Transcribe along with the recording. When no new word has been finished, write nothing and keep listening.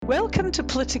Welcome to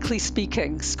Politically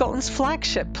Speaking, Scotland's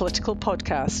flagship political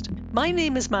podcast. My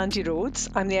name is Mandy Rhodes.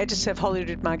 I'm the editor of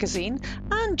Holyrood magazine,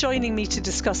 and joining me to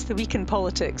discuss the week in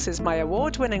politics is my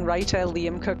award-winning writer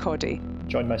Liam Kirkcaldy.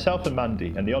 Join myself and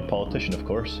Mandy, and the odd politician of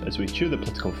course, as we chew the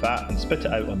political fat and spit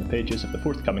it out on the pages of the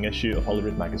forthcoming issue of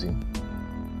Holyrood magazine.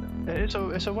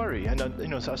 It's a worry, and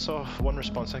I saw one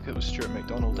response. I think it was Stuart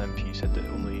MacDonald MP said that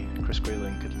only Chris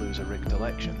Grayling could lose a rigged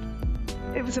election.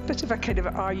 It was a bit of a kind of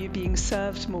 "are you being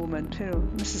served" moment,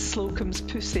 Mrs. Slocum's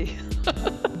pussy.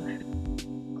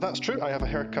 That's true. I have a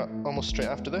haircut almost straight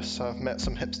after this. I've met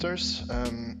some hipsters.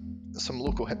 Some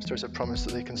local hipsters have promised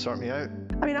that they can sort me out.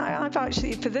 I mean, I've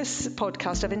actually, for this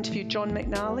podcast, I've interviewed John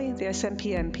McNally, the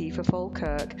SNP MP for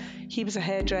Falkirk. He was a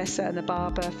hairdresser and a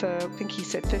barber for, I think he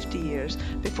said 50 years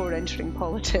before entering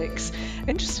politics.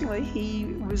 Interestingly, he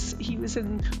was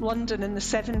in London in the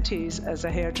 70s as a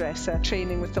hairdresser,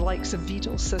 training with the likes of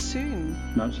Vidal Sassoon.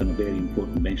 That's a very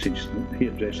important message.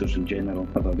 Hairdressers in general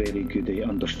have a very good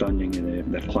understanding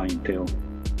of their clientele.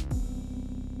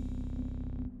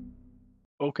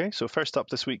 Okay, so first up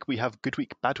this week we have Good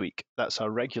Week, Bad Week. That's our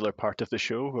regular part of the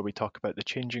show where we talk about the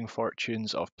changing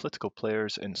fortunes of political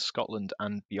players in Scotland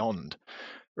and beyond.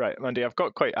 Right, Mandy, I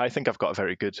think I've got a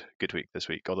very good week this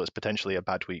week, although it's potentially a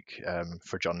bad week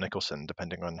for John Nicholson,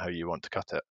 depending on how you want to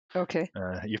cut it. Okay.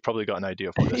 You've probably got an idea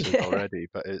of what this is already,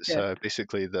 but it's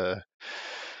basically the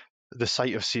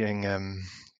sight of seeing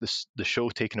the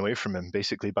show taken away from him,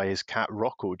 basically by his cat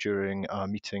Rocco during a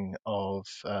meeting of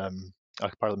a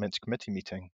parliamentary committee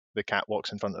meeting. The cat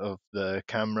walks in front of the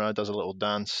camera, does a little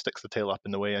dance, sticks the tail up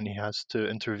in the way, and he has to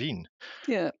intervene.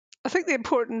 Yeah. I think the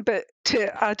important bit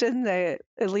to add in there,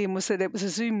 Liam, was that it was a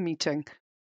Zoom meeting.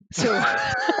 So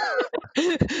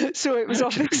it was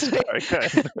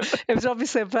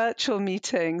obviously a virtual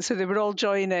meeting. So they were all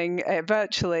joining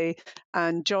virtually,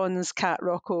 and John's cat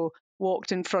Rocco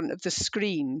walked in front of the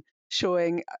screen,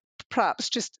 showing perhaps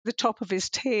just the top of his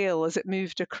tail as it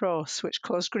moved across, which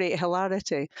caused great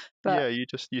hilarity. But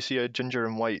you see a ginger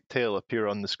and white tail appear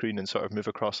on the screen and sort of move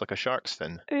across like a shark's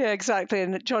fin. Yeah, exactly.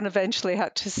 And John eventually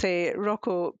had to say,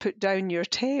 "Rocco, put down your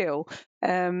tail."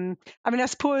 I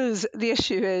suppose the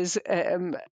issue is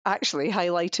actually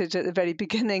highlighted at the very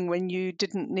beginning when you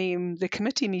didn't name the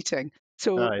committee meeting.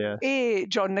 So,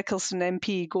 John Nicholson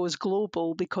MP goes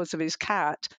global because of his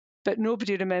cat, but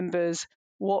nobody remembers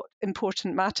what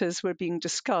important matters were being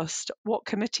discussed, what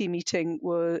committee meeting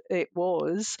it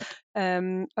was,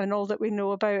 and all that we know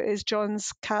about is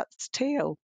John's cat's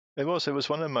tail. It was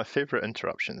one of my favourite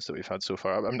interruptions that we've had so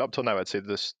far. I mean, up till now, I'd say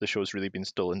the show's really been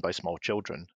stolen by small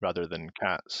children rather than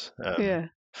cats. Yeah.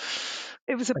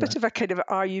 It was a bit of a kind of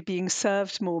 "are you being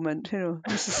served" moment,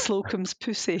 Mrs. Slocum's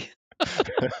pussy.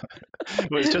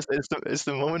 Well, it's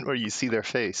the moment where you see their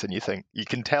face and you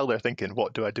can tell they're thinking,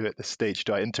 what do I do at this stage?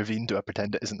 Do I intervene? Do I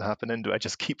pretend it isn't happening? Do I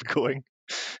just keep going?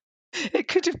 It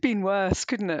could have been worse,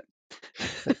 couldn't it?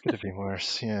 It could have been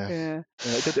worse, yeah.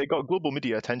 It got global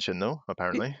media attention, though,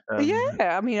 apparently.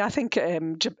 I mean, I think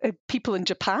people in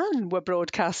Japan were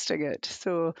broadcasting it.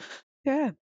 So,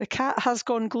 yeah, the cat has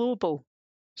gone global.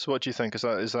 So what do you think? Is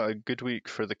that a good week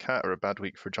for the cat or a bad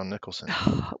week for John Nicholson?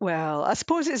 Well, I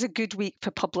suppose it's a good week for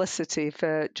publicity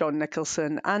for John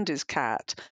Nicholson and his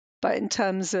cat. But in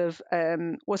terms of,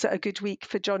 was it a good week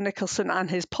for John Nicholson and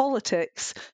his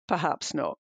politics? Perhaps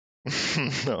not.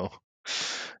 No.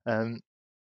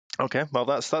 Okay, well,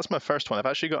 that's my first one. I've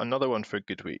actually got another one for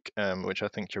Good Week, which I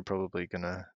think you're probably going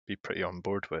to be pretty on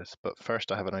board with. But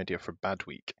first, I have an idea for Bad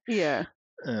Week. Yeah.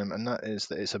 And that is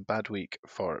that it's a bad week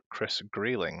for Chris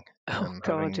Grayling, having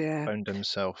found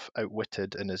himself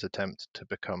outwitted in his attempt to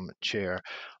become chair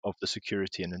of the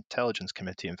Security and Intelligence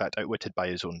Committee, in fact, outwitted by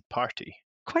his own party.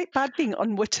 Quite bad being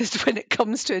unwitted when it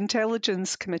comes to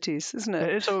intelligence committees, isn't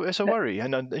it? It's a worry.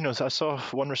 And I saw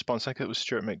one response, I think it was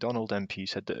Stuart MacDonald MP,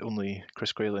 said that only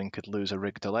Chris Grayling could lose a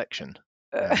rigged election.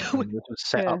 And this was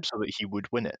set up so that he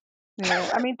would win it. Yeah,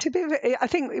 I mean, I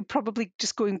think probably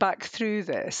just going back through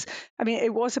this, I mean,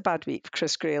 it was a bad week for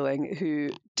Chris Grayling, who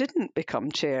didn't become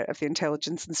chair of the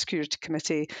Intelligence and Security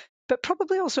Committee, but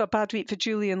probably also a bad week for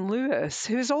Julian Lewis,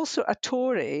 who is also a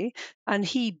Tory, and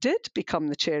he did become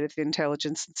the chair of the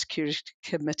Intelligence and Security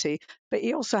Committee, but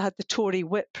he also had the Tory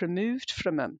whip removed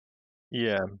from him.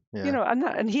 Yeah.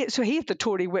 And he had the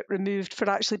Tory whip removed for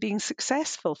actually being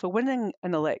successful, for winning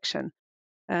an election.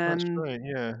 That's right,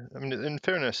 yeah. I mean, in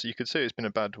fairness, you could say it's been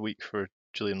a bad week for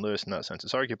Julian Lewis in that sense.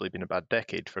 It's arguably been a bad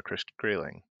decade for Chris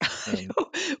Grayling.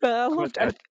 Well,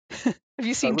 have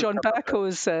you seen John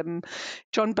Berco's?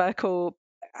 John Berco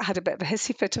had a bit of a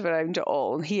hissy fit around it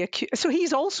all, and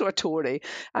he's also a Tory,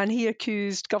 and he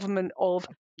accused government of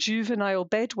juvenile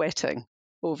bedwetting.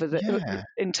 over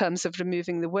in terms of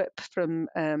removing the whip from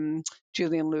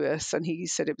Julian Lewis, and he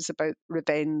said it was about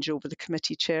revenge over the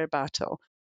committee chair battle.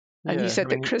 And he said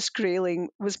that Chris Grayling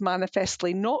was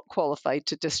manifestly not qualified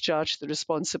to discharge the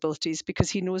responsibilities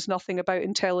because he knows nothing about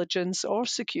intelligence or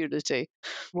security.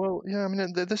 Well, yeah, I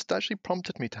mean, this actually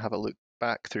prompted me to have a look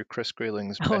back through Chris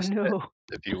Grayling's best bit,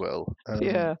 if you will.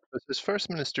 Yeah. His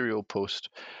first ministerial post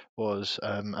was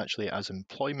actually as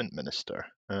employment minister.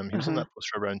 He was in that post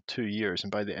for around 2 years,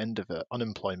 and by the end of it,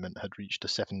 unemployment had reached a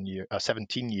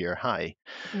 17-year high,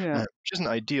 which isn't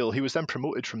ideal. He was then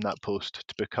promoted from that post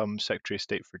to become Secretary of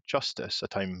State for Justice, a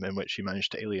time in which he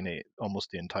managed to alienate almost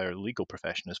the entire legal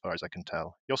profession, as far as I can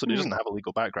tell. He also doesn't have a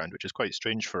legal background, which is quite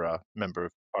strange for a member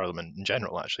of Parliament in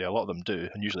general, actually. A lot of them do,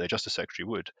 and usually a Justice Secretary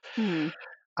would.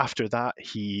 After that,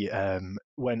 he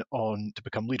went on to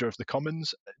become leader of the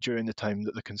Commons during the time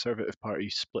that the Conservative Party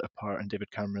split apart and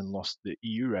David Cameron lost the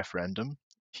EU referendum.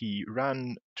 He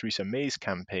ran Theresa May's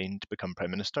campaign to become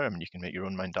Prime Minister. I mean, you can make your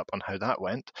own mind up on how that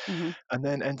went. And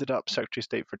then ended up Secretary of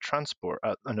State for Transport.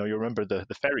 I know you remember the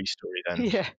ferry story then.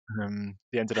 Yeah.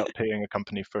 They ended up paying a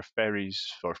company for ferries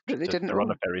to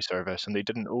run a ferry service, and they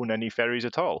didn't own any ferries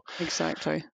at all.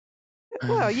 Exactly.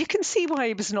 Well, you can see why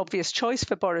it was an obvious choice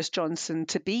for Boris Johnson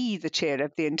to be the chair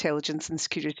of the Intelligence and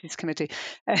Securities Committee.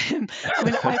 I mean,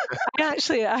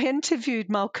 I interviewed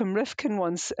Malcolm Rifkin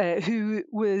once, who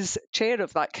was chair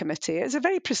of that committee. It's a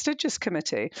very prestigious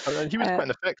committee. And he was quite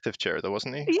an effective chair, though,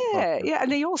 wasn't he? Yeah,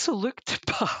 and he also looked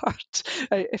the part,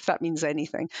 if that means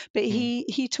anything. But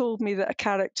he told me that a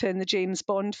character in the James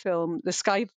Bond film, the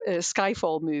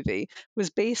Skyfall movie, was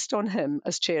based on him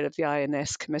as chair of the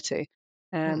INS committee.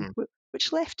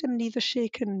 Which left him neither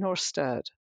shaken nor stirred.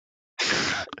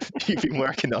 You've been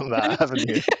working on that, haven't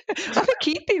you? I think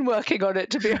he'd been working on it,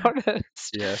 to be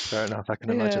honest. Yeah, fair enough. I can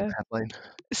imagine the headline.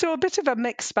 So a bit of a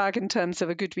mixed bag in terms of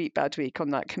a good week, bad week on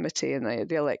that committee and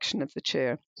the election of the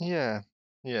chair. Yeah.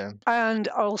 And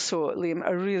also, Liam,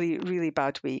 a really, really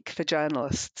bad week for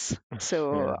journalists.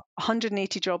 So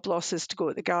 180 job losses to go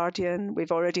at The Guardian.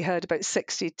 We've already heard about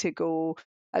 60 to go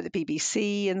at the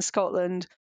BBC in Scotland.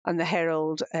 And the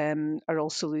Herald are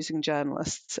also losing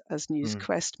journalists as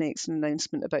NewsQuest makes an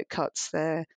announcement about cuts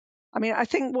there. I mean, I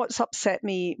think what's upset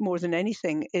me more than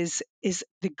anything is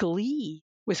the glee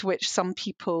with which some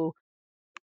people,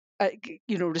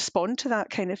 respond to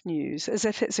that kind of news, as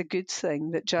if it's a good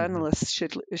thing that journalists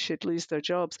should lose their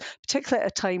jobs, particularly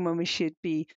at a time when we should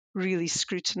be really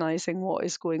scrutinising what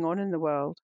is going on in the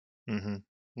world.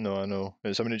 No, I know.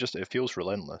 It feels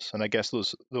relentless, and I guess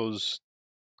those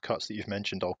cuts that you've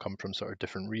mentioned all come from sort of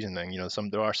different reasoning.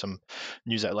 There are some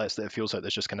news outlets that it feels like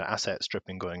there's just kind of asset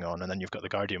stripping going on, and then you've got the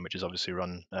Guardian, which is obviously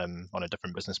run on a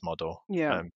different business model.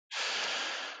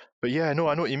 But yeah, no,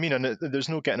 I know what you mean, and there's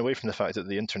no getting away from the fact that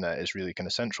the internet is really kind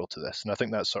of central to this, and I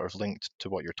think that's sort of linked to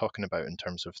what you're talking about in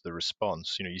terms of the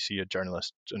response. You see a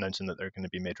journalist announcing that they're going to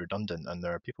be made redundant, and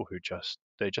there are people who just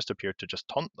appear to just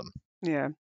taunt them. Yeah.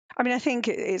 I mean, I think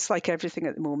it's like everything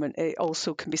at the moment. It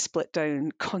also can be split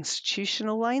down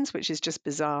constitutional lines, which is just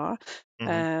bizarre. I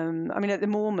mean, at the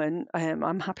moment,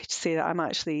 I'm happy to say that I'm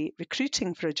actually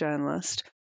recruiting for a journalist.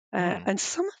 And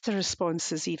some of the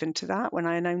responses even to that, when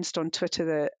I announced on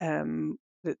Twitter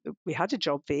that we had a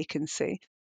job vacancy,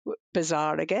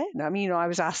 bizarre again. I mean, I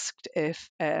was asked if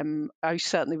I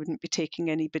certainly wouldn't be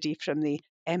taking anybody from the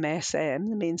MSM,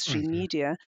 the mainstream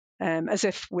media, as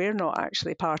if we're not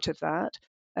actually part of that.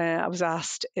 I was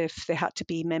asked if they had to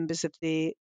be members of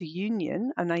the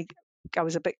union, and I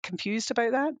was a bit confused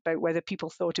about that, about whether people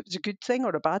thought it was a good thing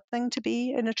or a bad thing to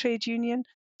be in a trade union.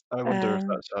 I wonder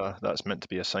if that's meant to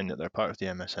be a sign that they're part of the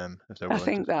MSM. If they're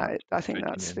willing I think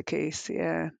that's the case.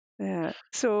 Yeah.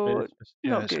 So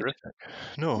not it's good. horrific.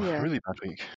 No, really bad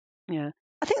week. Yeah.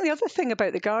 I think the other thing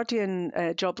about the Guardian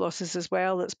job losses as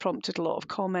well that's prompted a lot of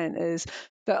comment is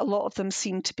that a lot of them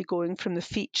seem to be going from the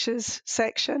features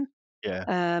section. Yeah.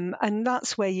 And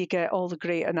that's where you get all the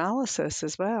great analysis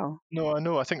as well. No, I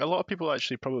know. I think a lot of people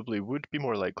actually probably would be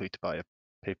more likely to buy a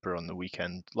paper on the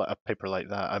weekend, like a paper like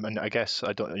that. I mean, I guess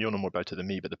you'll know more about it than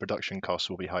me, but the production costs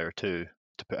will be higher too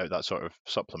to put out that sort of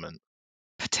supplement.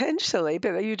 Potentially,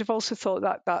 but you'd have also thought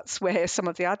that that's where some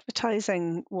of the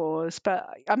advertising was. But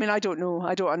I mean, I don't know.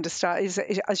 I don't understand.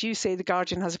 As you say, the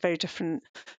Guardian has a very different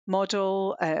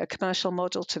model, a commercial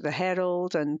model to the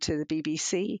Herald and to the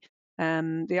BBC.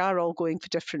 They are all going for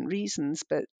different reasons,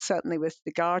 but certainly with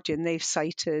the Guardian, they've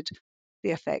cited the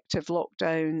effect of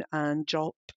lockdown and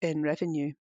drop in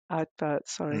revenue.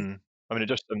 Adverts, sorry. I mean, it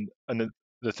just and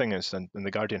the thing is, and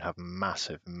the Guardian have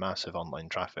massive online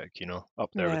traffic,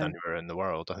 up there with anywhere in the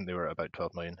world. I think they were at about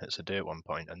 12 million hits a day at one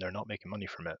point, and they're not making money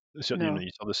from it. So, No. you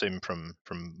saw the same from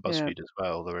BuzzFeed as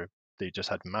well. They just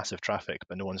had massive traffic,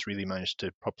 but no one's really managed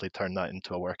to properly turn that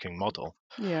into a working model.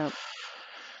 Yeah.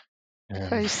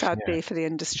 Very sad day for the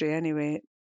industry anyway.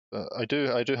 I do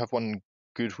have one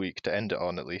good week to end it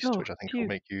on, at least, which I think will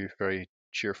make you very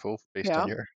cheerful based on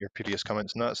your previous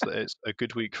comments, and that's that it's a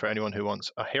good week for anyone who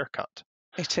wants a haircut.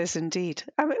 It is indeed.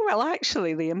 I mean, well,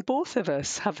 actually, Liam, both of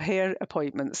us have hair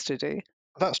appointments to do.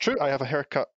 That's true. I have a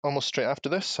haircut almost straight after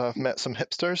this. I've met some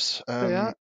hipsters.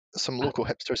 Some local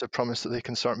hipsters have promised that they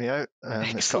can sort me out.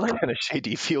 It's got a kind of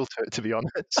shady feel to it, to be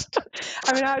honest.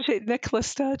 I mean, actually, Nicola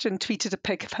Sturgeon tweeted a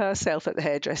pic of herself at the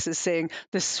hairdresser's saying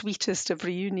the sweetest of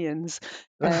reunions.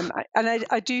 And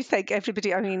I do think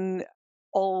everybody, I mean,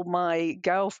 all my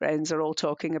girlfriends are all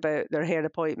talking about their hair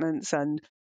appointments and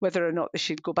whether or not they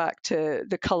should go back to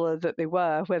the colour that they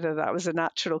were, whether that was a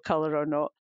natural colour or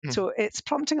not. So it's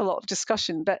prompting a lot of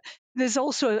discussion, but there's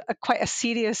also quite a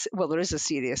serious, well, there is a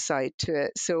serious side to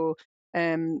it. So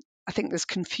I think there's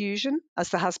confusion, as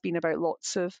there has been about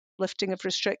lots of lifting of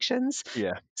restrictions.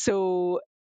 Yeah. So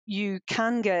you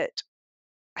can get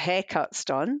haircuts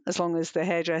done as long as the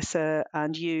hairdresser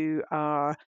and you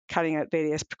are carrying out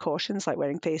various precautions like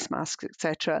wearing face masks,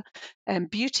 etc.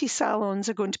 Beauty salons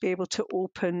are going to be able to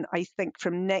open, I think,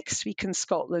 from next week in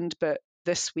Scotland, but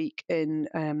this week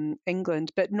in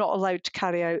England, but not allowed to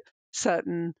carry out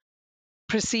certain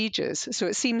procedures. So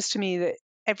it seems to me that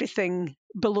everything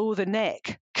below the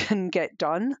neck can get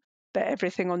done, but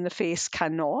everything on the face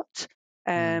cannot.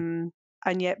 And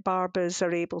yet barbers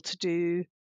are able to do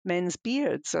men's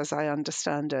beards, as I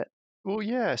understand it. Well,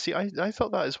 yeah. See, I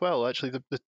thought that as well. Actually,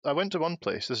 I went to one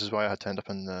place. This is why I had to end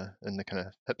up in the kind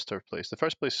of hipster place. The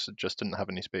first place just didn't have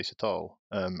any space at all,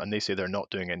 and they say they're not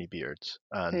doing any beards.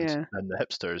 And then the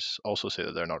hipsters also say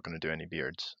that they're not going to do any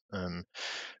beards,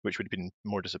 which would have been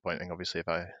more disappointing, obviously, if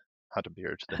I had a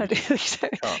beard.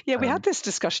 Yeah, we had this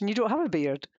discussion. You don't have a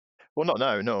beard. Well, not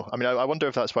now, no. I mean, I wonder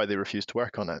if that's why they refused to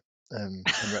work on it. In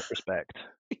retrospect.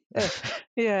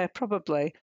 Yeah,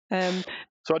 probably.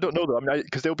 So I don't know though. I mean,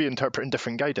 because they'll be interpreting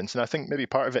different guidance, and I think maybe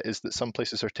part of it is that some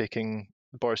places are taking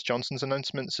Boris Johnson's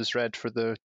announcements as read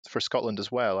for Scotland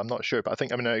as well. I'm not sure, but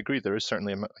I agree there is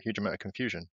certainly a huge amount of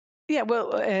confusion. Yeah,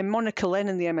 well, Monica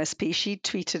Lennon, the MSP, she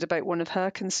tweeted about one of her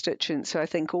constituents who I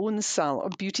think owns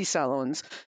beauty salons,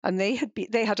 and they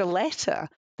had a letter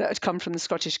that had come from the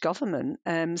Scottish government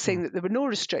saying that there were no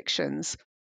restrictions.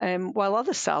 While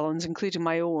other salons, including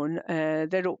my own,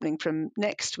 they're opening from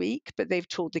next week, but they've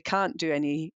told they can't do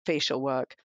any facial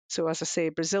work. So as I say,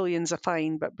 Brazilians are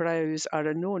fine, but brows are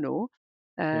a no-no.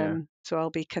 So I'll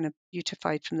be kind of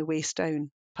beautified from the waist down,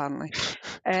 apparently.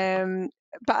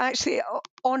 But actually,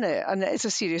 on it, and it is a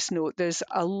serious note, there's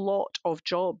a lot of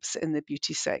jobs in the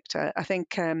beauty sector. I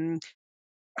think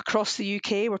across the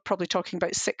UK, we're probably talking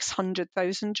about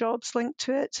 600,000 jobs linked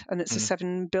to it, and it's a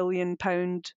 £7 billion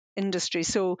industry.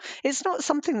 So it's not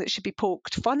something that should be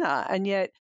poked fun at. And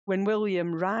yet, when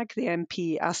William Ragg, the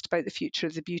MP, asked about the future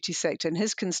of the beauty sector in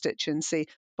his constituency,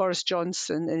 Boris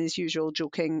Johnson, in his usual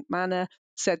joking manner,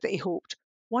 said that he hoped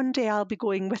one day I'll be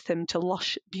going with him to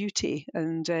Lush Beauty.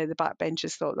 And the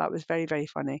backbenchers thought that was very, very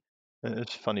funny.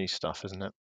 It's funny stuff, isn't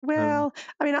it? Well,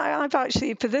 I mean, I've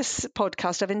actually, for this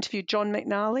podcast, I've interviewed John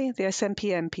McNally, the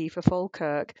SNP MP for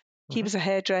Falkirk. He was a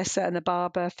hairdresser and a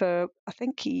barber for,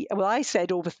 I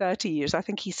said over 30 years. I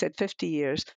think he said 50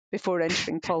 years before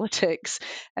entering politics.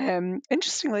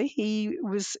 Interestingly, he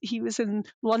was in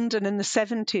London in the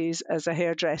 70s as a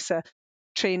hairdresser,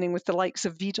 training with the likes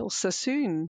of Vidal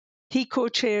Sassoon. He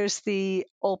co-chairs the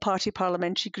all-party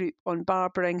parliamentary group on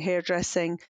barbering,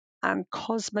 hairdressing and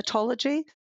cosmetology.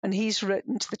 And he's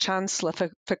written to the Chancellor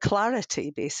for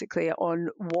clarity, basically, on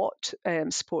what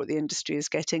support the industry is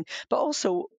getting, but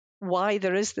also why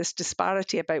there is this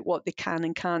disparity about what they can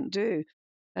and can't do.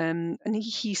 And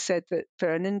he said that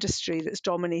for an industry that's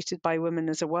dominated by women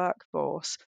as a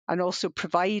workforce and also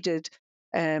provided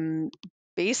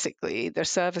basically their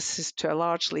services to a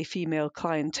largely female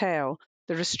clientele,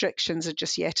 the restrictions are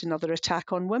just yet another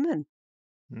attack on women.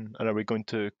 And are we going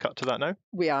to cut to that now?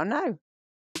 We are now.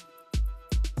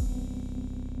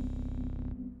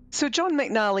 So, John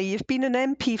McNally, you've been an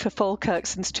MP for Falkirk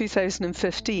since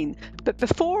 2015, but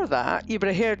before that, you were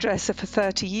a hairdresser for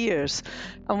 30 years.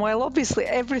 And while obviously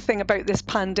everything about this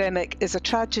pandemic is a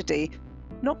tragedy,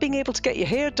 not being able to get your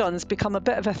hair done has become a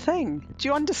bit of a thing. Do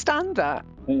you understand that?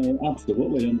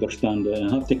 Absolutely understand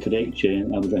it. I have to correct you.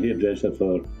 I was a hairdresser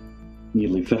for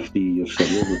nearly 50 years.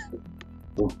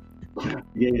 So,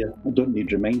 yeah, I don't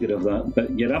need a reminder of that.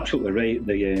 But you're absolutely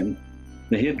right.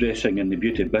 the hairdressing and the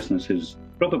beauty business is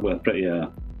probably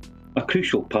a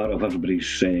crucial part of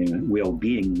everybody's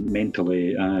well-being,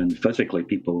 mentally and physically.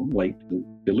 People like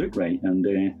to look right, and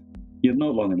you're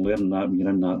not long in learning that when you're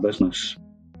in that business.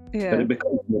 Yeah. But it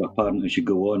becomes more apparent as you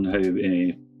go on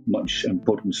how much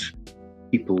importance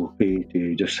people pay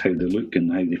to just how they look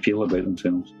and how they feel about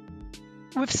themselves.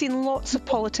 We've seen lots of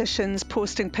politicians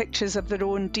posting pictures of their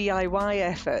own DIY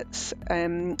efforts.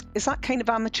 Is that kind of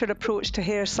amateur approach to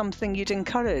hair something you'd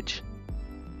encourage?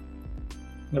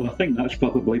 Well, I think that's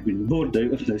probably been bored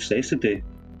out of necessity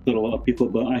for a lot of people,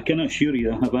 but I can assure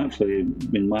you I have actually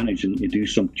been managing to do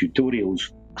some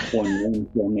tutorials online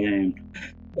on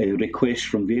requests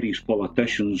from various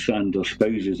politicians and their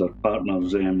spouses or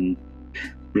partners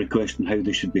requesting how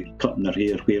they should be cutting their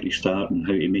hair, where to start and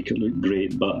how to make it look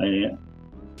great. But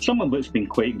some of it's been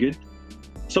quite good,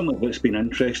 some of it's been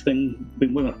interesting,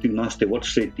 been one or two nasty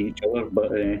words said to each other,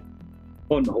 but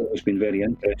on the whole it's been very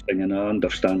interesting, and I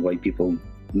understand why people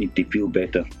need to feel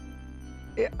better.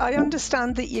 I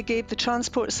understand that you gave the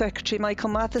Transport Secretary, Michael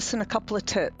Matheson, a couple of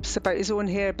tips about his own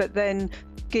hair, but then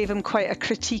gave him quite a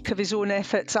critique of his own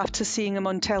efforts after seeing him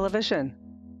on television.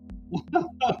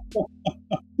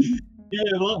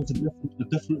 Yeah, well, that was a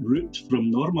different route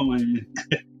from normal.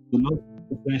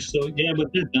 So, yeah, we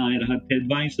did that. I had to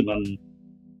advise him on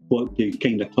what the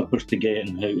kind of clippers to get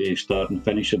and how to start and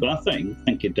finish it. But I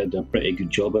think he did a pretty good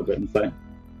job of it, in fact.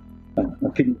 I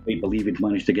couldn't quite believe he'd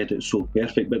managed to get it so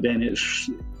perfect, but then it's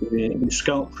the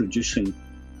scalp reducing.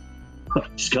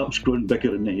 Scalp's growing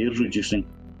bigger and the hair's reducing.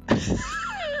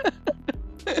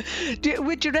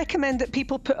 Would you recommend that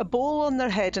people put a bowl on their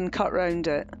head and cut round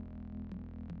it?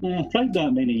 I tried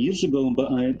that many years ago,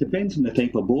 but it depends on the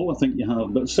type of bowl I think you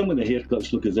have. But some of the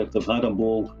haircuts look as if they've had a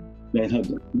bowl, they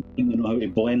know how to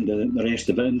blend the rest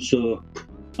of it in. So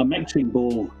a mixing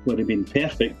bowl would have been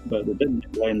perfect, but they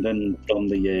didn't blend in from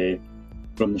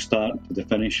the start to the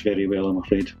finish very well, I'm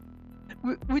afraid.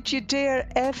 Would you dare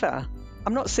ever,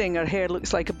 I'm not saying her hair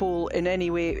looks like a bowl in any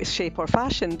way, shape or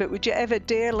fashion, but would you ever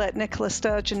dare let Nicola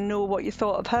Sturgeon know what you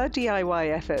thought of her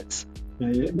DIY efforts?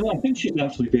 No, I think she's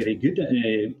actually very good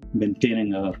at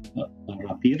maintaining her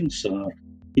appearance. Her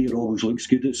hair always looks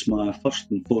good. It's my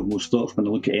first and foremost thoughts when I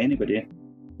look at anybody.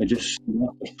 I just,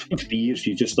 after 50 years,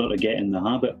 you just sort of get in the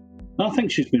habit. I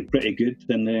think she's been pretty good,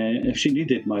 and if she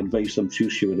needed my advice, I'm sure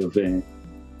she would have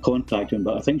contacted me.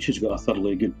 But I think she's got a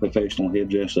thoroughly good professional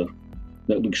hairdresser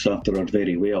that looks after her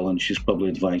very well, and she's probably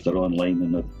advised her online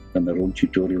in their own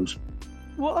tutorials.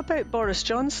 What about Boris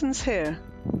Johnson's hair?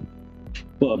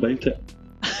 What about it?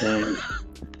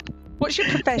 What's your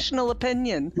professional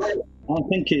opinion? I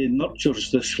think he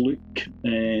nurtures this look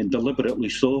deliberately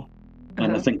so,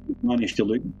 and I think he managed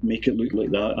to make it look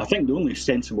like that. I think the only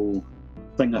sensible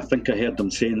thing I think I heard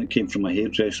him saying that came from a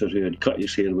hairdresser who had cut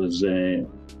his hair was, and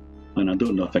I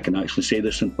don't know if I can actually say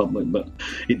this in public, but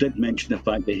he did mention the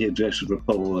fact that hairdressers were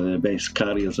probably the best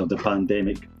carriers of the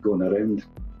pandemic going around.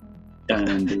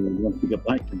 And once we get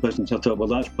back to business, I thought, well,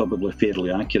 that's probably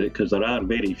fairly accurate, because there are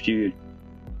very few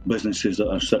businesses that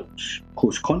are such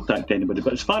close contact to anybody.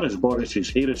 But as far as Boris's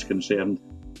hair is concerned,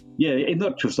 yeah, he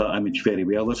nurtures that image very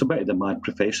well. There's a bit of the mad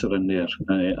professor in there,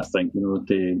 I think,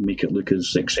 to make it look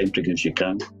as eccentric as you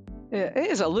can. Yeah,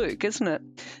 it is a look, isn't it?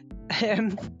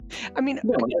 I mean,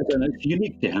 well, it's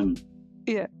unique to him.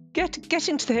 Yeah.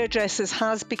 Getting to the hairdressers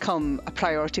has become a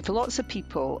priority for lots of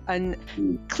people, and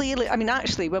clearly, I mean,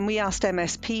 actually, when we asked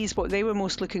MSPs what they were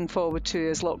most looking forward to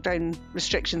as lockdown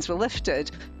restrictions were lifted,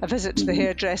 a visit to the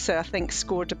hairdresser, I think,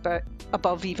 scored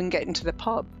above even getting to the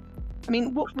pub. I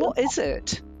mean, what is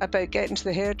it about getting to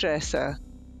the hairdresser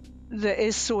that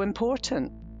is so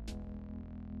important?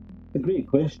 A great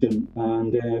question,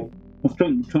 and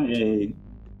I'm trying to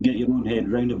get your own head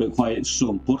round about why it's so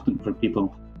important for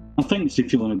people. I think it's the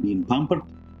feeling of being pampered.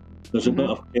 There's a bit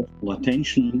of personal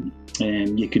attention,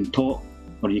 and you can talk,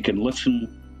 or you can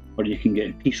listen, or you can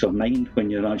get peace of mind when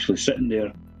you're actually sitting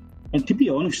there. And to be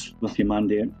honest with you,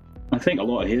 Mandy, I think a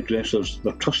lot of hairdressers,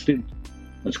 they're trusted.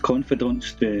 There's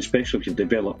confidence, especially if you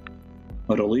develop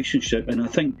a relationship, and I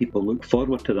think people look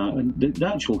forward to that. And the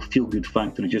actual feel-good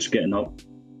factor of just getting up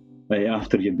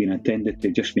after you've been attended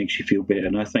to just makes you feel better.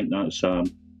 And I think that's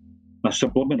a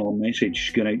subliminal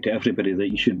message going out to everybody that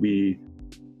you should be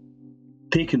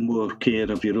taking more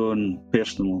care of your own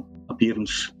personal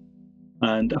appearance,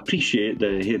 and appreciate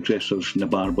the hairdressers and the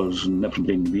barbers and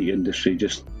everybody in the beauty industry,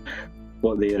 just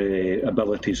what their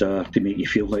abilities are to make you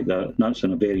feel like that. And that's a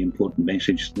very important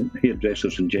message. The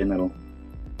hairdressers in general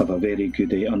have a very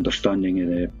good understanding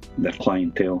of their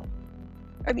clientele.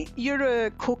 I mean, you're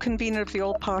a co-convener of the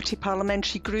All-Party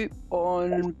Parliamentary Group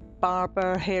on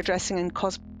barber, hairdressing and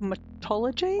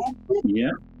cosmetology.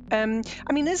 Yeah.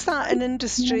 I mean, is that an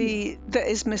industry that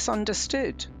is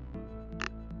misunderstood?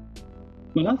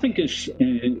 Well, I think it's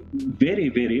very,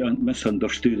 very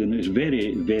misunderstood, and it's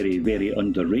very, very, very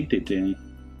underrated.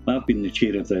 I've been the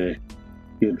chair of the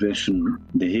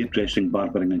hairdressing,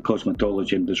 barbering and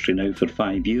cosmetology industry now for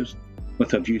 5 years,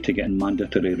 with a view to getting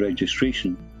mandatory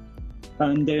registration.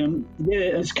 And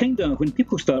it's kind of, when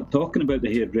people start talking about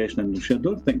the hairdressing industry, I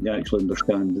don't think they actually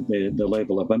understand the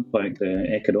level of impact, the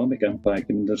economic impact.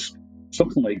 I mean, there's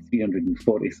something like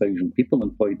 340,000 people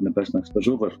employed in the business. There's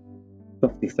over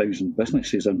 50,000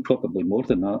 businesses, and probably more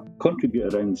than that,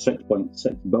 contribute around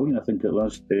 6.6 billion, I think it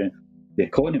was, to the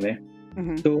economy.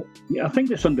 Mm-hmm. So yeah, I think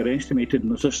it's underestimated,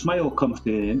 and there's a smile comes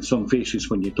to some faces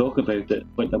when you talk about it,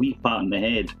 like a wee pat on the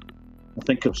head. I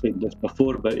think I've said this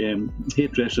before, but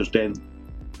hairdressers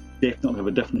definitely have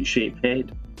a different shaped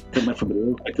head from everybody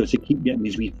else, because they keep getting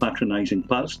these wee patronising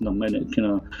pats on them, and it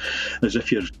kind of as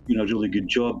if you're doing a really good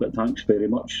job, but thanks very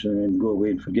much, and go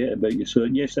away and forget about you. So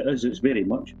yes, it is. It's very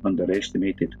much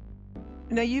underestimated.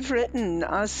 Now, you've written,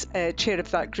 as chair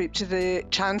of that group, to the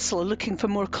Chancellor looking for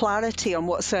more clarity on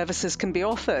what services can be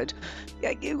offered.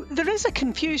 There is a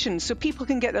confusion, so people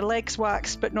can get their legs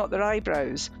waxed but not their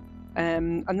eyebrows.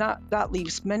 And that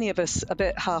leaves many of us a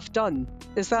bit half done.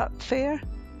 Is that fair?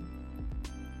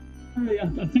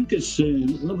 I think there's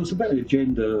a bit of a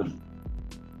gender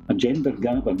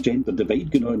gap, a gender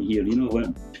divide going on here. You know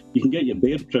what? You can get your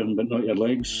beard trimmed but not your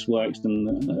legs waxed,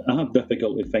 and I have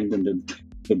difficulty finding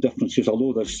the differences,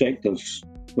 although there's sectors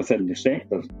within the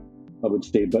sectors, I would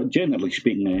say. But generally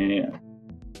speaking,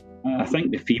 I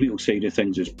think the female side of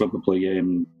things is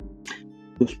probably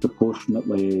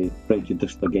disproportionately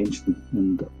prejudiced against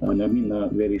them, and I mean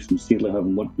that very sincerely,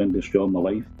 having worked in the industry all my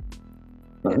life.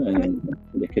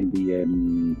 They can be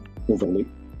overlooked.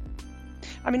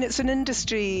 I mean, it's an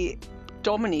industry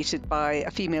dominated by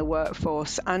a female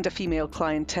workforce and a female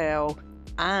clientele,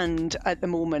 and at the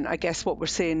moment, I guess what we're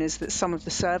saying is that some of the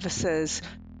services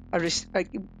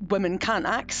women can't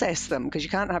access them because you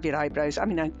can't have your eyebrows. I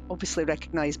mean, I obviously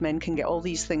recognise men can get all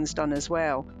these things done as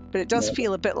well, but it does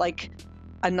feel a bit like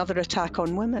another attack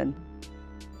on women.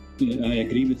 Yeah, I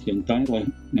agree with you entirely.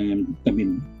 I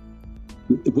mean,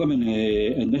 women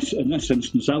in this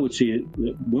instance, I would say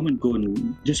that women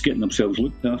going just getting themselves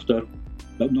looked after,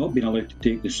 but not being allowed to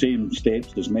take the same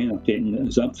steps as men are taking,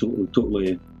 is absolutely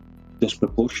totally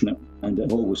disproportionate, and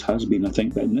it always has been, I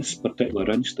think. But in this particular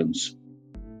instance,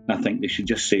 I think they should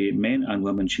just say men and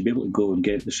women should be able to go and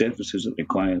get the services that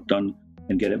require done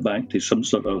and get it back to some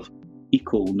sort of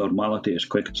equal normality as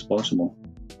quick as possible.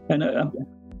 And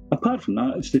apart from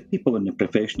that, it's the people in the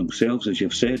profession themselves, as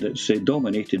you've said. It's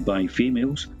dominated by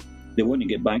females. They want to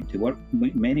get back to work.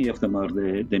 Many of them are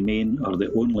the main or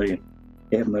the only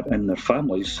earner in their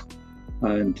families.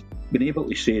 And being able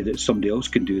to say that somebody else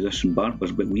can do this in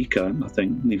barbers but we can't, I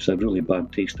think leaves a really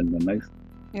bad taste in their mouth.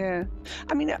 Yeah.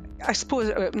 I mean, I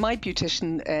suppose my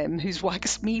beautician, who's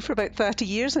waxed me for about 30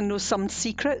 years and knows some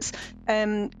secrets,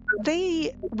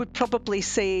 they would probably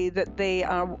say that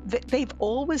they've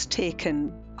always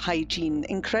taken hygiene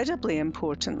incredibly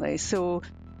importantly. So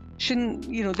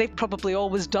they've probably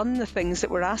always done the things that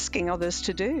we're asking others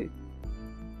to do.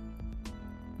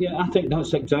 Yeah, I think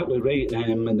that's exactly right.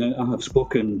 And I have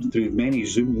spoken through many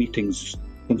Zoom meetings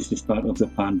since the start of the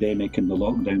pandemic and the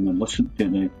lockdown, and listened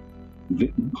to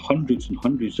the hundreds and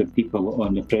hundreds of people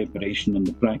on the preparation and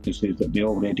the practices that they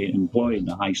already employ and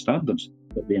the high standards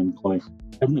that they employ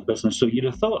in the business. So you'd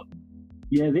have thought,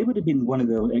 yeah, they would have been one of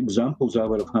the examples I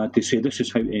would have had to say this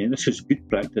is good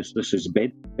practice, this is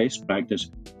best practice,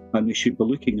 and we should be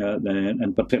looking at,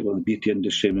 in particular, the beauty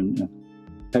industry and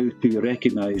how to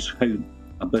recognise how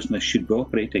a business should be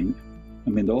operating. I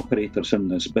mean, the operators in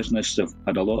this business have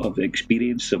had a lot of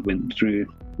experience, have went through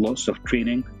lots of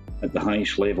training at the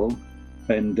highest level.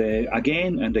 And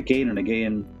again and again and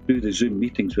again, through the Zoom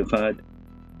meetings we've had,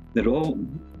 they're all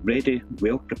ready,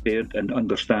 well prepared, and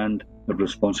understand their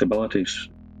responsibilities.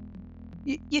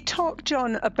 You talk,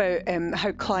 John, about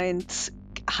how clients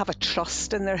have a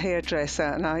trust in their hairdresser,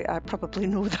 and I probably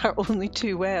know that only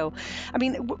too well. I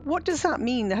mean, what does that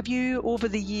mean? Have you, over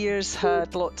the years,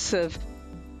 had lots of...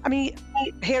 I mean,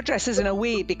 hairdressers, in a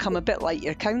way, become a bit like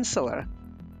your counsellor.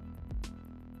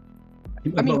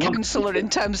 I mean, counsellor in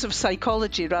terms of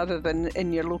psychology rather than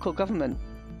in your local government.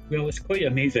 Well, it's quite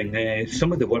amazing.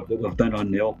 Some of the work that we've done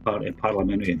on the All-Party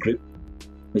Parliamentary Group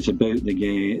is about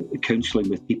the counselling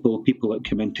with people that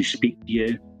come in to speak to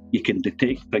you. You can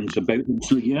detect things about them.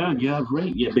 So, yeah,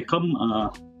 right. You become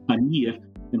an ear.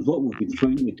 And what we've been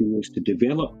trying to do is to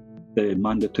develop the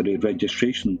mandatory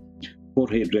registration for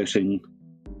hairdressing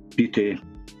due to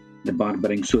the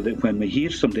barbering, so that when we hear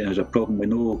somebody has a problem, we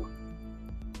know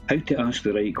how to ask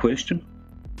the right question,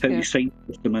 how to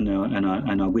signpost them in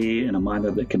a way, in a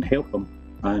manner that can help them.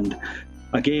 And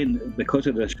again, because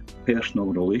of this personal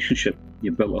relationship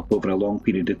you built up over a long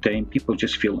period of time, people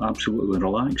just feel absolutely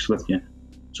relaxed with you.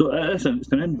 So it's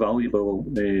an invaluable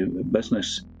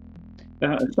business.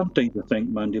 Sometimes I think,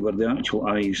 Mandy, we're the actual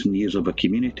eyes and ears of a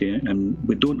community, and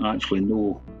we don't actually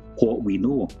know what we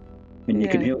know. And you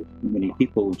can help many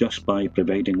people just by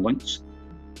providing links.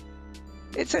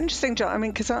 It's interesting, John. I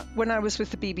mean, because when I was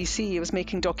with the BBC, I was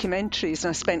making documentaries, and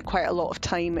I spent quite a lot of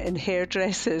time in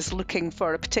hairdressers looking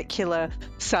for a particular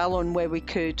salon where we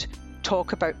could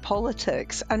talk about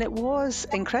politics. And it was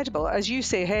incredible. As you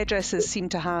say, hairdressers seem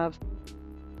to have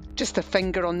just a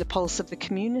finger on the pulse of the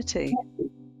community.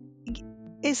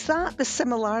 Is that the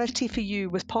similarity for you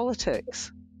with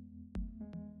politics?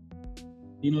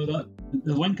 You know, that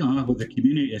the link I have with the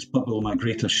community is probably my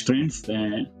greatest strength.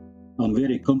 I'm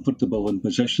very comfortable in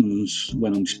positions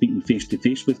when I'm speaking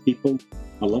face-to-face with people.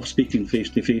 I love speaking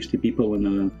face-to-face to people,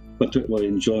 and I particularly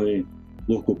enjoy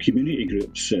local community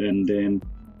groups. And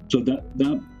so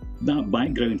that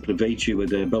background provides you with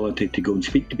the ability to go and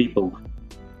speak to people.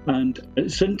 And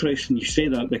it's interesting you say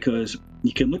that, because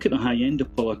you can look at the high end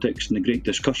of politics and the great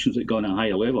discussions that go on at a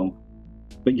higher level,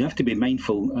 but you have to be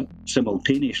mindful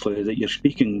simultaneously that you're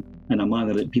speaking in a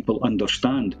manner that people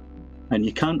understand. And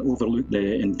you can't overlook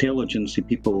the intelligence of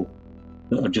people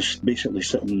that are just basically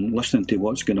sitting listening to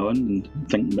what's going on and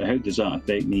thinking, how does that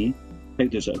affect me? How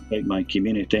does it affect my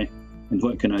community? And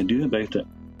what can I do about it?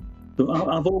 So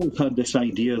I've always had this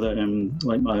idea that,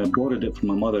 like I borrowed it from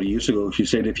my mother years ago. She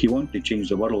said, if you want to change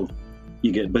the world,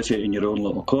 you get busy in your own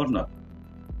little corner.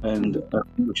 And I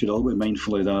think we should all be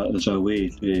mindful of that as a way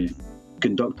to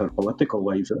conduct our political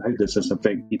lives. How does this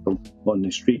affect people on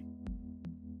the street?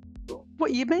 Well,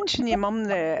 you mentioned your mum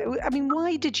there. I mean,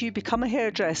 why did you become a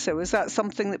hairdresser? Was that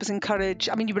something that was encouraged?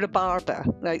 I mean, you were a barber,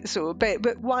 right? So,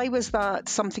 but why was that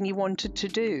something you wanted to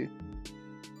do?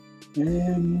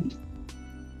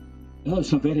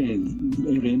 That's a very,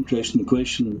 very interesting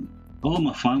question. All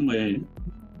my family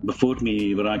before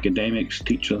me were academics,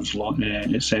 teachers,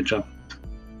 etc.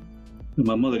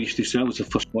 My mother used to say I was the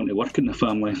first one to work in the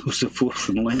family. I was the fourth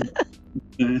in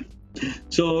line.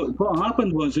 So what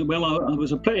happened was, well, I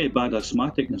was a pretty bad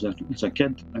asthmatic as a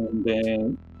kid,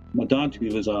 and my dad,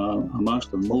 who was a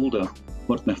master moulder,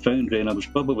 worked in a foundry, and I was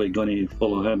probably going to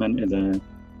follow him into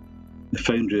the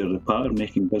foundry or the pattern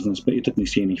making business, but he didn't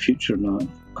see any future in that,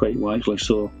 quite wisely.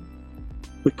 So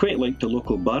we quite liked the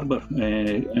local barber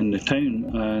in the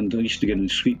town, and I used to get and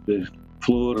sweep the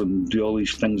floor and do all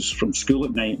these things from school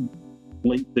at night,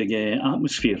 liked the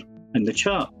atmosphere and the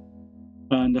chat.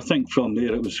 And I think from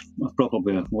there it was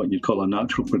probably what you'd call a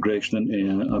natural progression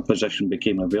into a position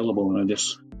became available, and I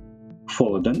just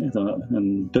followed into that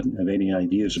and didn't have any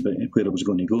ideas about where I was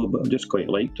going to go, but I just quite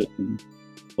liked it and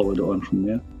followed it on from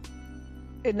there.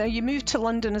 Now, you moved to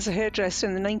London as a hairdresser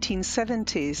in the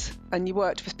 1970s, and you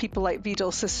worked with people like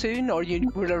Vidal Sassoon, or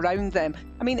you were around them.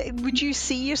 I mean, would you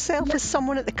see yourself as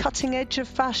someone at the cutting edge of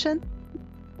fashion?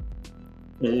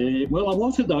 Well, I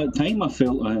was at that time. I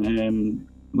felt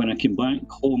when I came back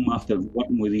home after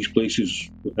working with these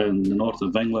places in the north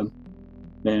of England,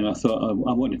 I thought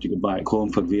I wanted to go back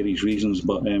home for various reasons,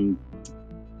 but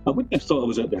I wouldn't have thought I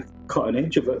was at the cutting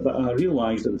edge of it, but I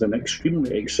realised it was an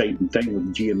extremely exciting time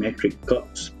with geometric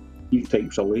cuts, new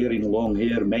types of layering, long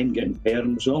hair, men getting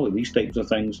perms, all of these types of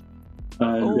things.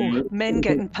 And, men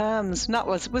getting perms.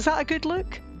 Was that a good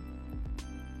look?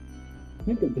 I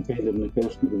think it depended on the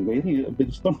person that was wearing it.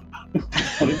 But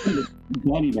I remember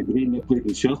Danny McGrain that played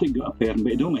with Celtic got a perm, but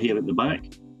he had only hair at the back.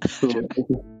 So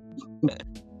it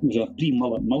was a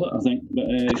pre-mullet, I think.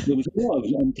 But there was a lot of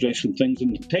interesting things,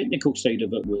 and the technical side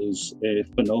of it was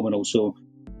phenomenal. So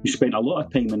you spent a lot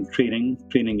of time in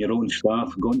training your own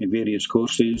staff, going to various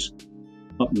courses,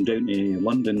 up and down to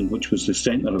London, which was the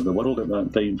centre of the world at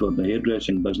that time for the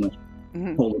hairdressing business.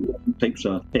 Mm-hmm. All the different types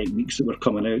of techniques that were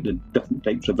coming out, the different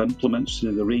types of implements,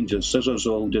 the range of scissors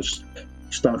all just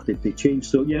started to change.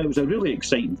 So yeah, it was a really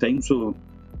exciting time. So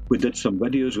we did some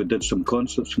videos, we did some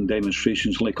concerts and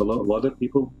demonstrations like a lot of other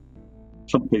people.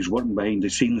 Sometimes working behind the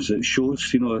scenes at shows,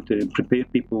 to prepare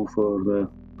people for the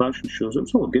fashion shows. It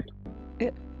was all good.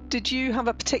 Did you have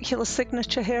a particular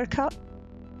signature haircut?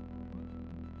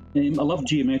 I love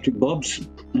geometric bobs,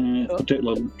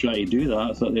 particularly trying to do that.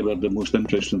 I thought they were the most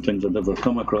interesting things I'd ever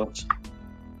come across.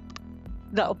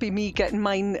 That'll be me getting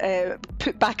mine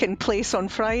put back in place on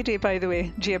Friday, by the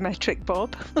way, geometric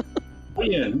bob. Oh,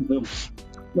 yeah,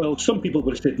 well, some people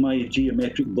would have said my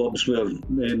geometric bobs were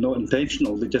not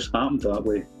intentional, they just happened that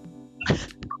way.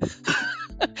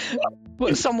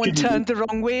 Well, someone turned the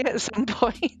wrong way at some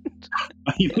point.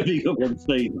 You maybe got one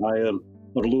side higher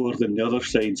or lower than the other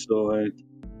side, so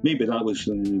maybe that's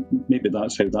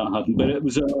how that happened. But it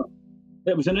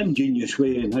was an ingenious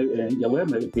way in how you learn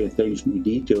how to pay attention to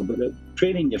detail. But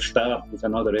training your staff is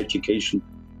another education,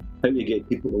 how to get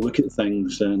people to look at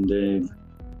things, and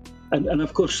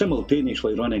of course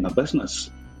simultaneously running a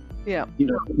business. Yeah,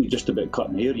 you're just about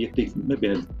cutting hair. You take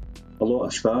maybe a lot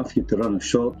of staff. You have to run a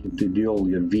shop. You have to do all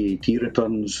your VAT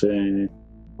returns,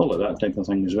 all of that type of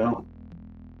thing as well.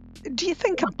 Do you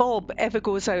think a bob ever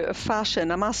goes out of fashion?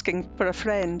 I'm asking for a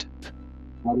friend.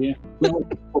 Oh, yeah. Well,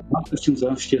 Matheson's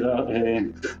asked you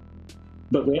that.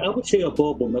 But I would say a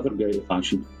bob will never go out of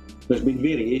fashion. There's been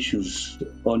variations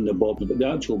on the bob, but the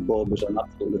actual bob is an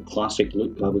absolutely classic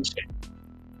look, I would say.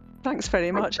 Thanks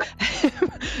very much.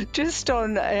 Just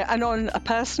on a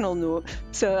personal note,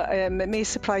 so it may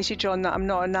surprise you, John, that I'm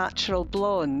not a natural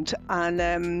blonde,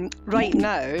 and right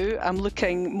now I'm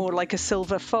looking more like a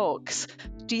silver fox.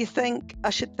 Do you think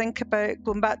I should think about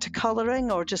going back to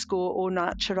colouring or just go au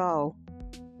natural?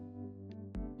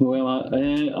 Well,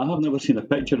 I have never seen a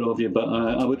picture of you, but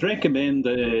I would recommend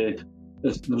there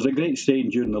was a great saying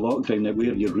during the lockdown that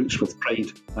wear your roots with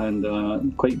pride, and I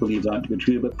quite believe that to be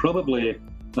true. But probably,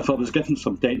 if I was given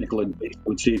some technical advice, I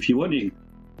would say if you want to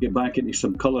get back into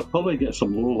some colour, probably get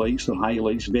some low lights or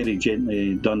highlights very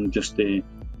gently done, just to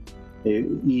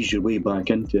ease your way back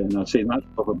into it. And I'd say that's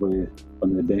probably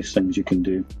one of the best things you can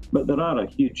do. But there are a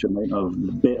huge amount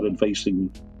of better advice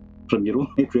from your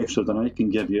own hairdresser than I can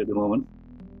give you at the moment.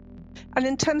 And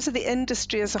in terms of the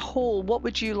industry as a whole, what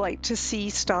would you like to see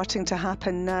starting to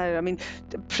happen now? I mean,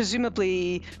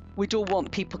 presumably we don't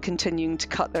want people continuing to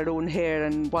cut their own hair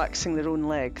and waxing their own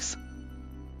legs.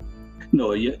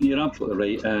 No, you're absolutely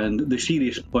right. And the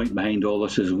serious point behind all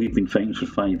this is we've been fighting for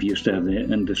 5 years to have the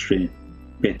industry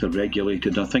better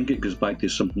regulated. I think it goes back to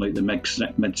something like the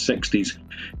mid-60s,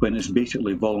 when it's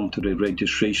basically voluntary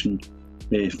registration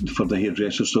for the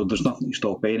hairdressers. So there's nothing to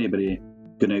stop anybody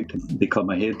going out to become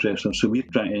a hairdresser. So we're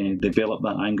trying to develop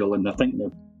that angle, and I think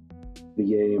that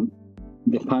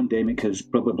the pandemic has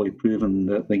probably proven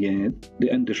that the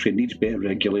industry needs better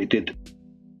regulated.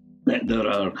 That there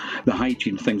are the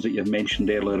hygiene things that you've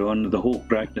mentioned earlier on. The whole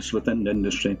practice within the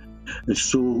industry is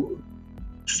so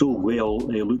well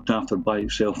looked after by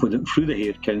itself, through the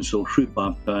Hair Council, through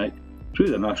BAPAC, through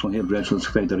the National Hairdressers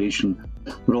Federation.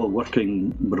 We're all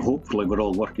working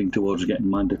towards getting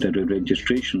mandatory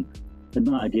registration. And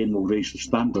that again will raise the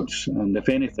standards. And if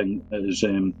anything,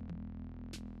 it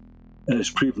is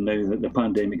proven now that the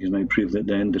pandemic has now proved that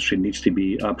the industry needs to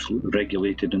be absolutely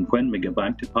regulated. And when we get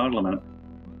back to Parliament,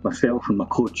 myself and my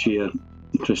co-chair,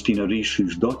 Christina Rees,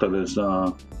 whose daughter is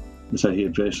a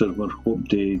hairdresser, we're hoping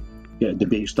to get a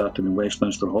debate started in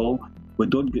Westminster Hall. We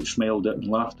don't get smiled at and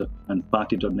laughed at and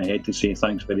patted on the head to say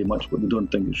thanks very much, but we don't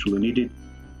think it's really needed.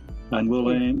 And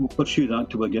we'll pursue that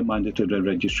till we get mandatory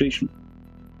registration.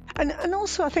 And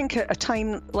also, I think at a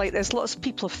time like this, lots of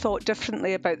people have thought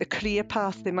differently about the career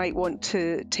path they might want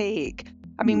to take.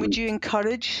 I mean, would you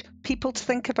encourage people to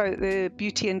think about the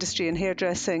beauty industry and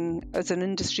hairdressing as an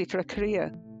industry for a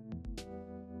career?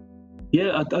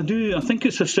 Yeah, I do. I think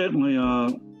it's certainly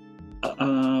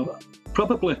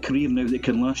probably a career now that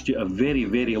can last you a very,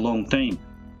 very long time.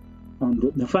 And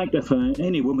the fact if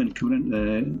any woman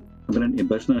can run into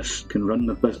business, can run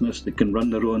their business, they can run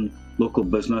their own local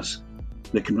business,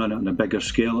 they can run it on a bigger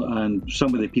scale. And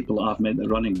some of the people that I've met that are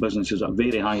running businesses at a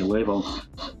very high level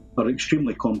are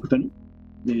extremely competent.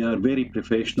 They are very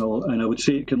professional, and I would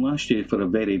say it can last you for a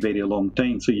very, very long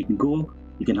time. So you can go,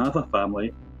 you can have a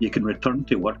family, you can return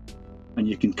to work, and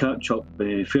you can catch up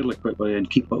fairly quickly and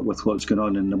keep up with what's going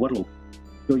on in the world.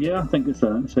 So yeah, I think it's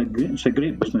a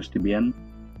great business to be in.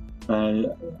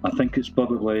 I think it's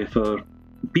probably for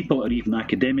people that are even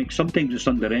academics. Sometimes it's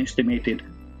underestimated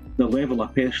the level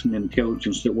of personal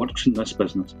intelligence that works in this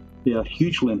business. They are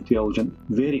hugely intelligent,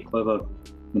 very clever,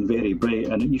 and very bright.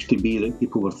 And it used to be that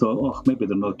people were thought, oh, maybe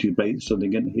they're not too bright, so they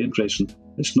get into hairdressing.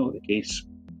 It's not the case.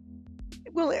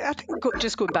 Well, I think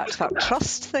just going back to that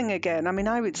trust thing again, I mean,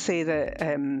 I would say that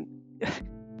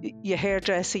your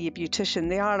hairdresser, your beautician,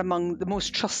 they are among the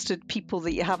most trusted people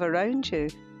that you have around you.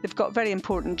 They've got a very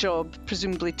important job,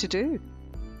 presumably, to do.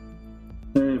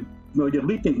 Well, you're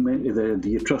leading me to do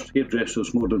you trust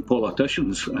hairdressers more than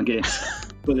politicians, I guess.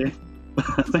 But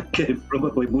I think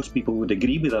probably most people would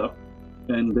agree with that.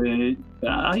 And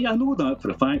I know that for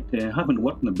a fact, having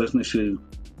worked in a business who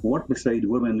work beside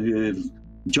women who have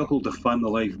juggled a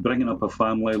family life, bringing up a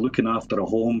family, looking after a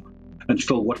home, and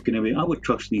still working away. I would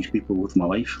trust these people with my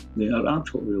life. They are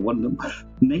absolutely wonderful.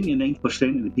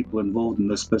 99% of the people involved in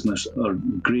this business are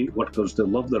great workers. They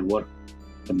love their work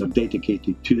and they're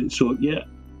dedicated to it. So yeah,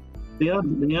 they are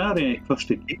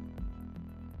trusted people.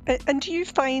 And do you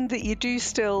find that you do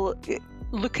still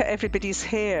look at everybody's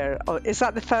hair, or is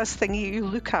that the first thing you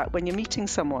look at when you're meeting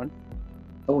someone?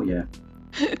 Oh yeah.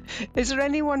 Is there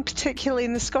anyone particularly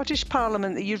in the Scottish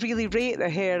Parliament that you really rate their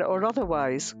hair or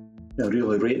otherwise? I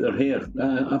really rate their hair.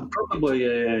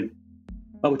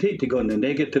 I would hate to go on the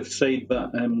negative side,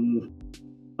 but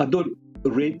I don't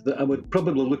rate that. I would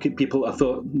probably look at people I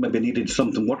thought maybe needed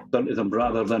something work done to them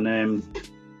rather than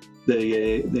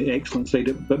the excellent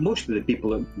side. But most of the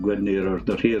people that go in there,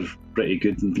 their hair's pretty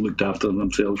good and looked after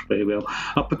themselves pretty well.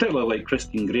 I particularly like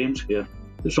Christine Graham's hair.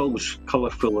 It's always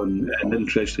colourful and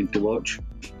interesting to watch.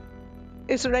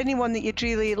 Is there anyone that you'd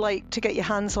really like to get your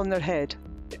hands on their head?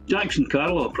 Jackson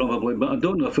Carlisle probably, but I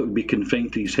don't know if it would be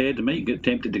confined to his head. I might get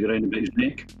tempted to go round about his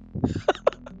neck.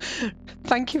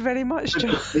 Thank you very much,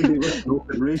 John. Maybe with an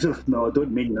open razor. No, I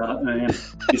don't mean that.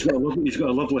 He's got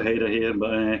a lovely head of hair,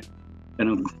 but and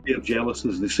I'm fair jealous,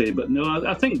 as they say. But no,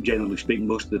 I think generally speaking,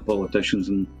 most of the politicians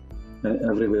and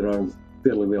everywhere are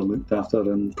fairly well looked after,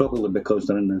 and probably because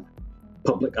they're in the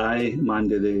public eye,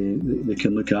 Mandy, they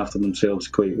can look after themselves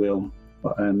quite well.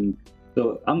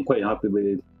 So I'm quite happy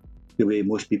with the way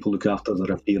most people look after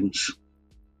their appearance.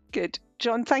 Good.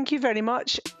 John, thank you very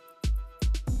much.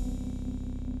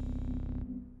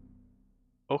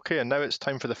 Okay, and now it's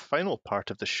time for the final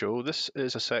part of the show. This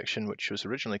is a section which was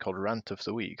originally called Rant of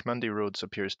the Week. Mandy Rhodes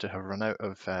appears to have run out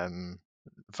of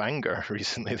Vanger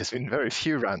recently. There's been very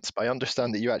few rants, but I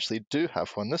understand that you actually do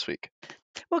have one this week.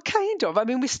 Well, kind of. I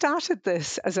mean, we started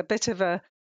this as a bit of a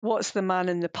what's the man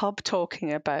in the pub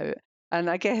talking about? And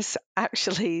I guess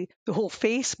actually the whole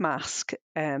face mask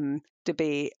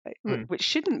debate, which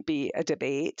shouldn't be a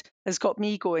debate, has got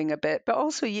me going a bit. But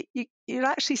also you're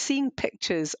actually seeing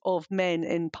pictures of men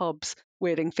in pubs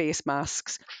wearing face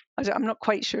masks. I'm not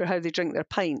quite sure how they drink their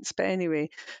pints, but anyway.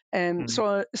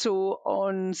 So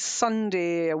on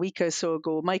Sunday, a week or so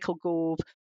ago, Michael Gove,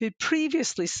 who'd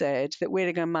previously said that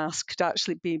wearing a mask could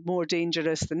actually be more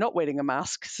dangerous than not wearing a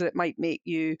mask, so it might make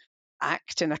you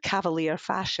act in a cavalier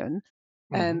fashion,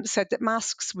 said that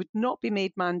masks would not be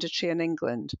made mandatory in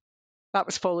England. That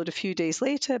was followed a few days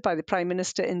later by the Prime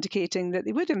Minister indicating that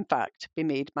they would in fact be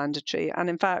made mandatory, and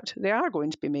in fact they are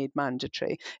going to be made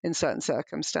mandatory in certain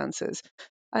circumstances.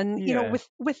 And you know,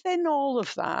 within all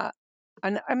of that,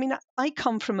 and I mean, I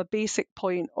come from a basic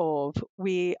point of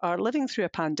we are living through a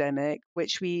pandemic,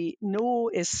 which we know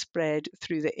is spread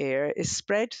through the air, is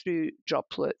spread through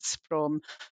droplets from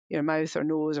your mouth or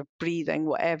nose or breathing,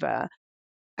 whatever.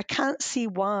 I can't see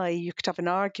why you could have an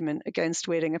argument against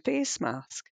wearing a face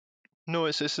mask. No,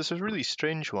 it's a really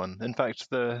strange one. In fact,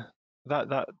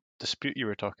 that dispute you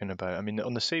were talking about, I mean,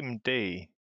 on the same day,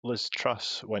 Liz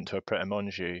Truss went to a Pret a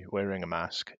Manger wearing a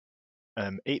mask.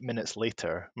 8 minutes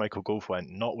later, Michael Gove went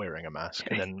not wearing a mask,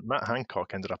 and then Matt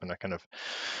Hancock ended up in a kind of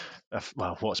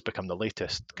what's become the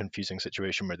latest confusing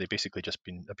situation where they basically just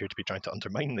appear to be trying to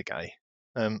undermine the guy.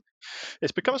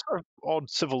 It's become a sort of odd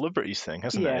civil liberties thing,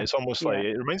 hasn't it? It's almost like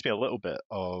it reminds me a little bit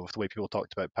of the way people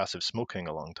talked about passive smoking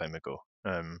a long time ago,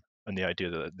 and the idea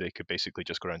that they could basically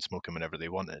just go around smoking whenever they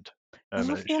wanted. I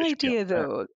love the idea,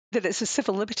 though, that it's a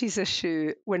civil liberties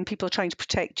issue when people are trying to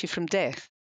protect you from death.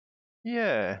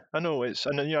 Yeah, I know I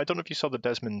don't know if you saw the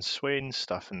Desmond Swayne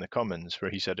stuff in the Commons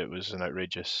where he said it was an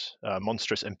outrageous,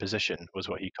 monstrous imposition was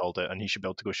what he called it, and he should be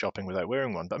able to go shopping without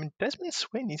wearing one. But I mean, Desmond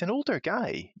Swayne, he's an older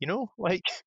guy, like.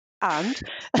 And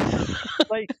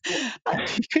like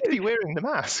he could be wearing the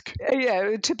mask.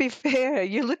 Yeah, to be fair,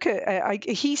 you look at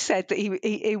he said that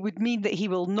it would mean that he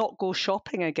will not go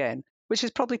shopping again, which is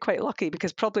probably quite lucky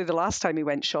because probably the last time he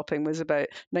went shopping was about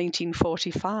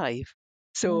 1945.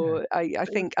 So I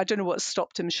think I don't know what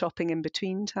stopped him shopping in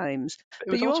between times.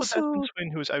 It was also Desmond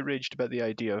Swayne who was outraged about the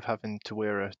idea of having to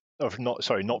wear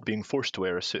not being forced to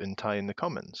wear a suit and tie in the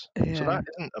Commons. Yeah. So that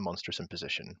isn't a monstrous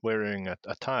imposition. Wearing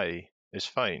a tie is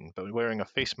fine, but wearing a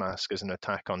face mask is an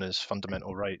attack on his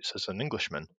fundamental rights as an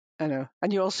Englishman. I know.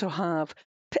 And you also have,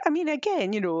 I mean,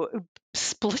 again,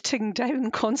 splitting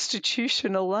down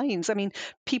constitutional lines. I mean,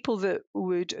 people that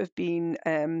would have been,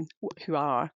 who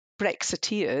are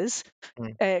Brexiteers,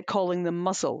 calling them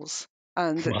muzzles.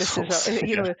 And this is,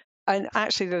 and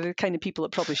actually they're the kind of people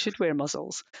that probably should wear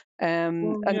muzzles. I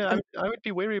would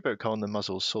be wary about calling them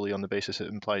muzzles solely on the basis it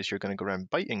implies you're going to go around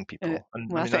biting people.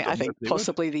 I think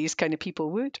possibly these kind of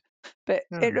people would. But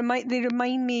they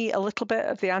remind me a little bit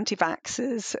of the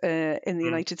anti-vaxxers in the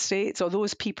United States, or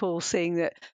those people saying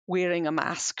that wearing a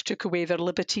mask took away their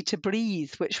liberty to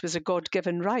breathe, which was a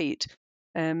God-given right.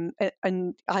 And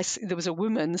there was a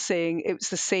woman saying it was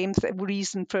the same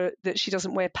reason for that she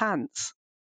doesn't wear pants.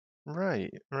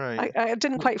 Right. I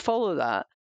didn't quite follow that,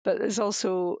 but there's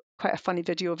also quite a funny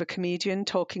video of a comedian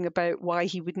talking about why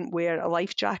he wouldn't wear a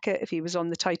life jacket if he was on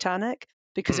the Titanic,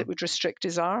 because it would restrict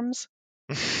his arms.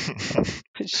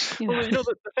 Which, Well,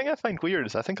 the thing I find weird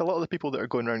is I think a lot of the people that are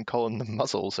going around calling them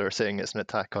muzzles or saying it's an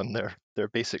attack on their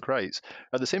basic rights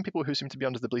are the same people who seem to be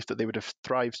under the belief that they would have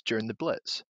thrived during the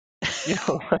Blitz.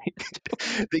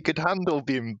 They could handle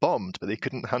being bombed, but they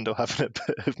couldn't handle having a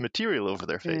bit of material over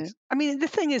their face. Yeah. I mean, the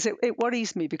thing is, it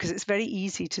worries me because it's very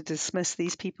easy to dismiss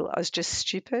these people as just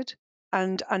stupid.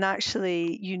 And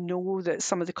actually, that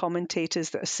some of the commentators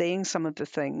that are saying some of the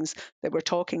things that we're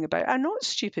talking about are not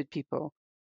stupid people.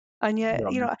 And yet,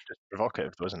 it's just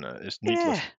provocative, wasn't it? It's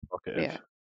needlessly provocative. Yeah.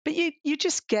 But you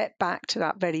just get back to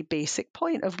that very basic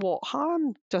point of what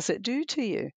harm does it do to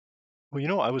you?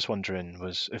 Well, what I was wondering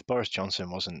was if Boris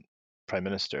Johnson wasn't Prime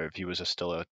Minister, if he was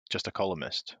just a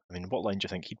columnist, I mean, what line do you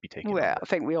think he'd be taking? Well, I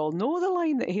think we all know the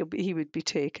line that he would be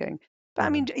taking. But I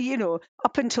mean,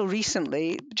 up until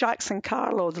recently, Jackson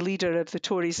Carlaw, the leader of the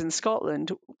Tories in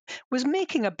Scotland, was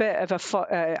making a bit of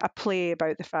a play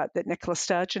about the fact that Nicola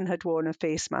Sturgeon had worn a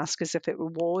face mask as if it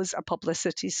was a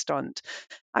publicity stunt.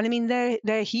 And I mean,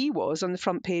 there he was on the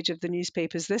front page of the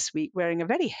newspapers this week wearing a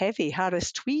very heavy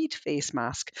Harris Tweed face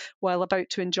mask while about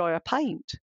to enjoy a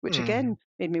pint, which again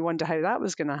made me wonder how that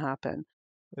was going to happen.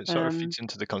 It sort of feeds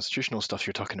into the constitutional stuff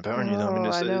you're talking about, aren't you?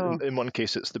 I know. In one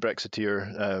case, it's the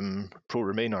Brexiteer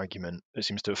pro-Remain argument. It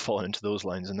seems to have fallen into those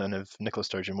lines. And then if Nicola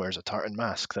Sturgeon wears a tartan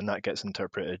mask, then that gets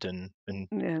interpreted in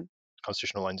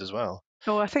constitutional lines as well.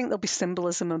 Oh, I think there'll be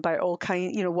symbolism about all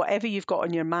kinds. Whatever you've got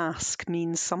on your mask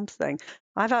means something.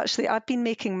 I've been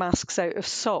making masks out of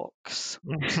socks.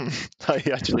 I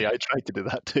tried to do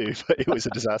that too, but it was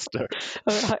a disaster.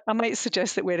 I might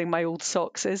suggest that wearing my old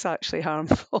socks is actually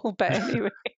harmful, but anyway,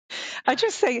 I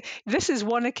just think this is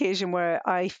one occasion where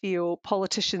I feel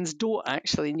politicians don't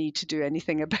actually need to do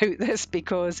anything about this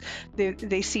because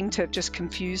they seem to have just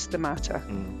confused the matter.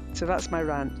 So that's my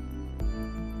rant.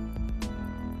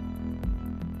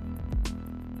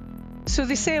 So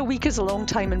they say a week is a long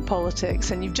time in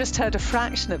politics, and you've just heard a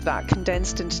fraction of that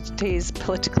condensed into today's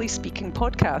Politically Speaking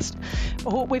podcast. I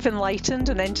hope we've enlightened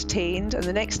and entertained, and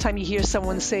the next time you hear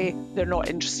someone say they're not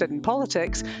interested in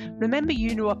politics, remember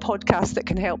you know a podcast that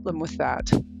can help them with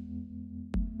that.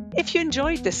 If you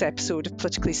enjoyed this episode of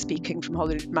Politically Speaking from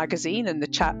Holyrood Magazine and the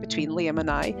chat between Liam and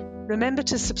I, remember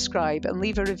to subscribe and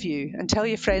leave a review, and tell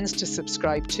your friends to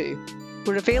subscribe too.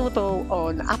 We're available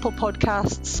on Apple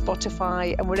Podcasts,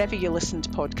 Spotify, and wherever you listen to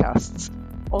podcasts.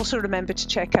 Also remember to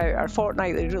check out our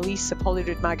fortnightly release of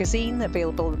Holyrood Magazine,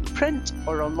 available in print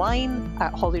or online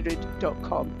at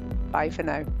holyrood.com. Bye for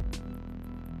now.